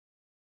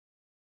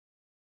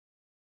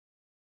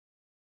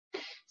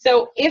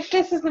So if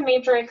this is the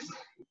matrix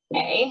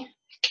A,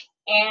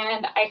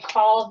 and I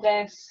call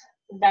this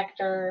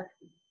vector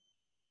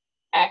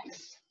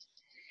X,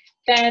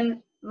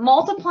 then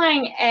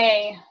multiplying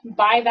A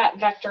by that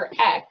vector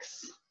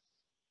X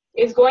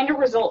is going to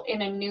result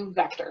in a new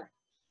vector.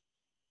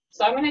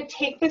 So I'm going to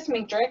take this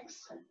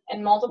matrix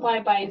and multiply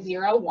by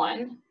 0,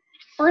 1.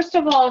 First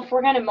of all, if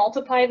we're going to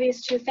multiply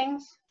these two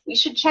things, we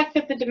should check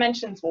that the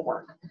dimensions will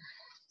work.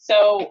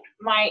 So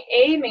my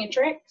A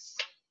matrix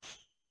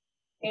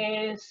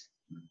is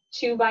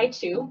 2 by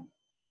 2,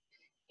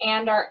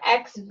 and our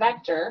X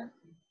vector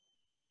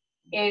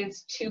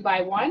is 2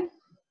 by 1.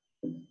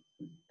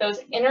 Those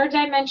inner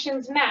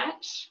dimensions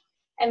match,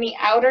 and the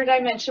outer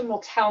dimension will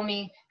tell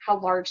me how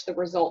large the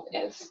result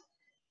is.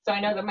 So I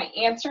know that my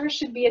answer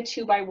should be a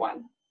 2 by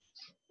 1.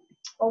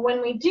 Well,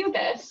 when we do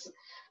this,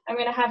 I'm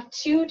going to have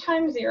 2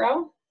 times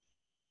 0,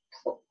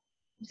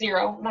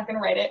 0, I'm not going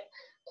to write it,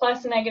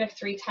 plus negative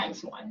 3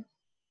 times 1.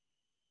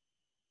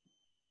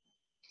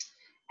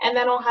 And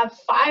then I'll have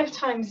 5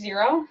 times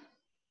 0,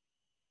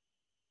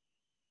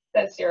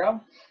 that's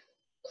 0,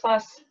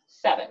 plus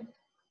 7.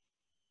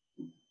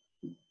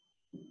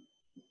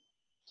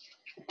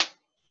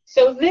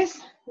 So this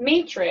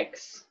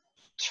matrix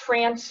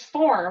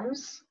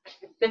transforms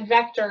the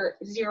vector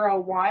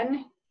 0,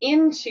 1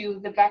 into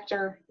the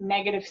vector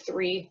negative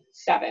 3,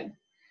 7.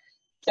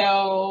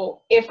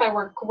 So if I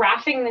were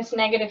graphing this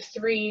negative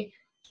 3,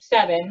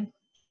 7,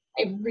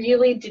 I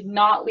really did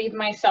not leave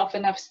myself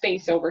enough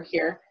space over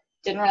here.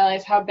 Didn't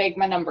realize how big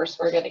my numbers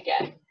were going to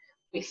get.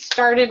 We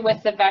started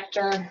with the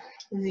vector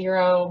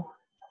 0,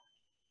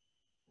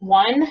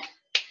 1,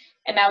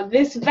 and now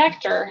this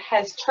vector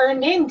has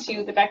turned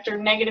into the vector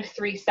negative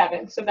 3,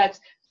 7. So that's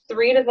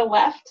 3 to the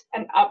left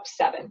and up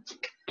 7.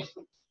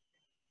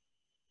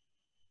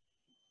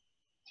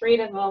 3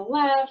 to the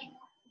left.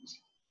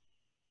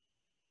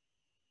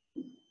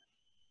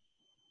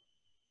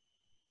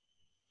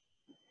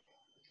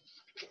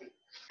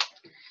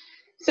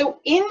 So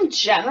in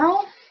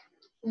general,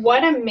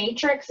 what a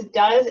matrix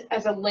does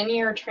as a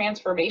linear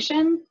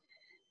transformation,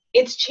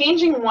 it's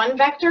changing one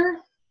vector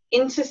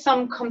into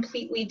some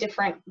completely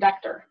different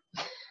vector.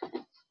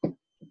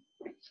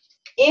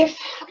 If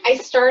I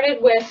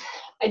started with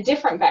a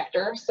different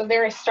vector, so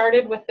there I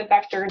started with the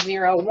vector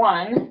 0,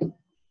 1.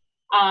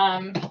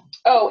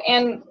 Oh,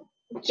 and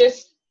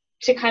just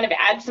to kind of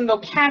add some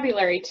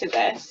vocabulary to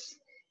this,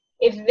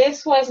 if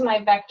this was my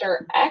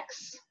vector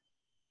X,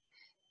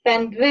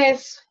 then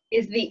this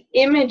is the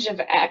image of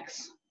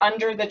X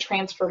under the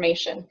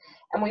transformation.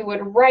 And we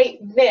would write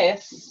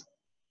this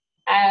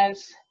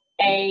as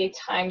A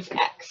times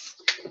X.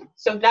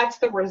 So that's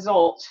the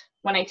result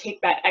when I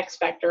take that X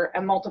vector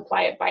and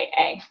multiply it by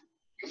A.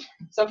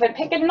 So if I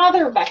pick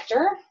another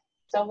vector,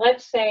 so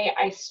let's say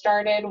I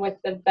started with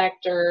the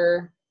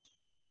vector,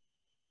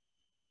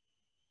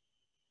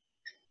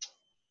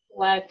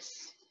 that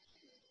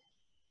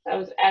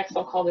was X,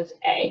 I'll call this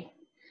A.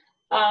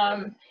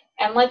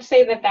 And let's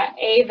say that that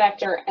A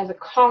vector as a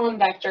column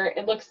vector,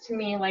 it looks to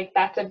me like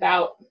that's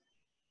about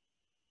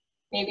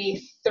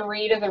maybe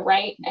 3 to the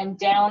right and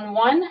down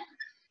 1.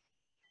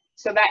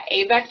 So that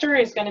A vector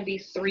is going to be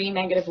 3,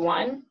 negative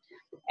 1.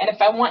 And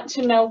if I want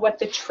to know what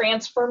the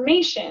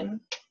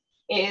transformation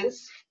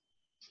is,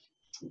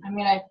 I'm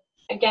going to,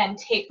 again,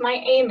 take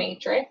my A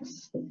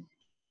matrix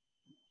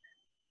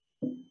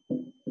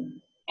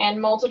and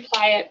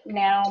multiply it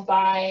now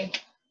by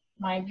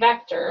my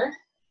vector,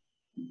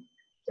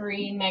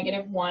 3,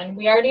 negative 1.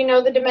 We already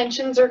know the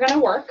dimensions are going to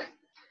work.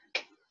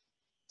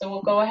 So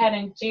we'll go ahead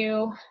and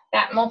do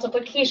that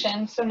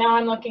multiplication. So now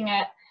I'm looking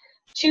at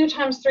 2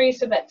 times 3,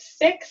 so that's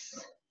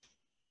 6,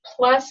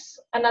 plus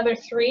another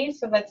 3,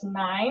 so that's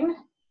 9.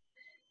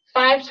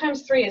 5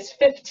 times 3 is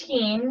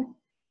 15,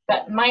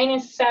 but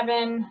minus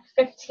 7,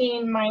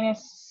 15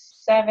 minus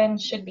 7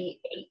 should be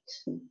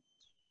 8.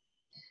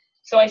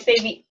 So I say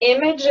the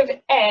image of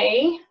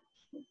A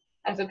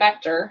as a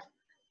vector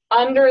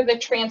under the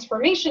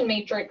transformation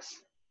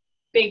matrix,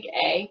 big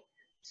A,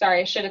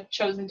 sorry, I should have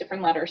chosen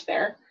different letters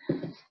there,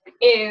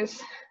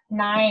 is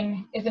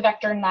a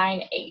vector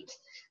 9, 8.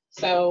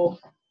 So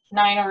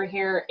 9 over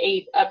here,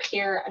 8 up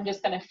here. I'm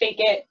just going to fake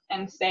it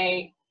and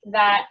say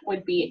that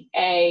would be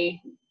A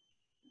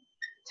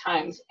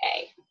times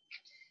A.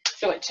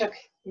 So it took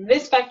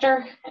this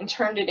vector and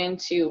turned it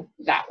into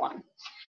that one.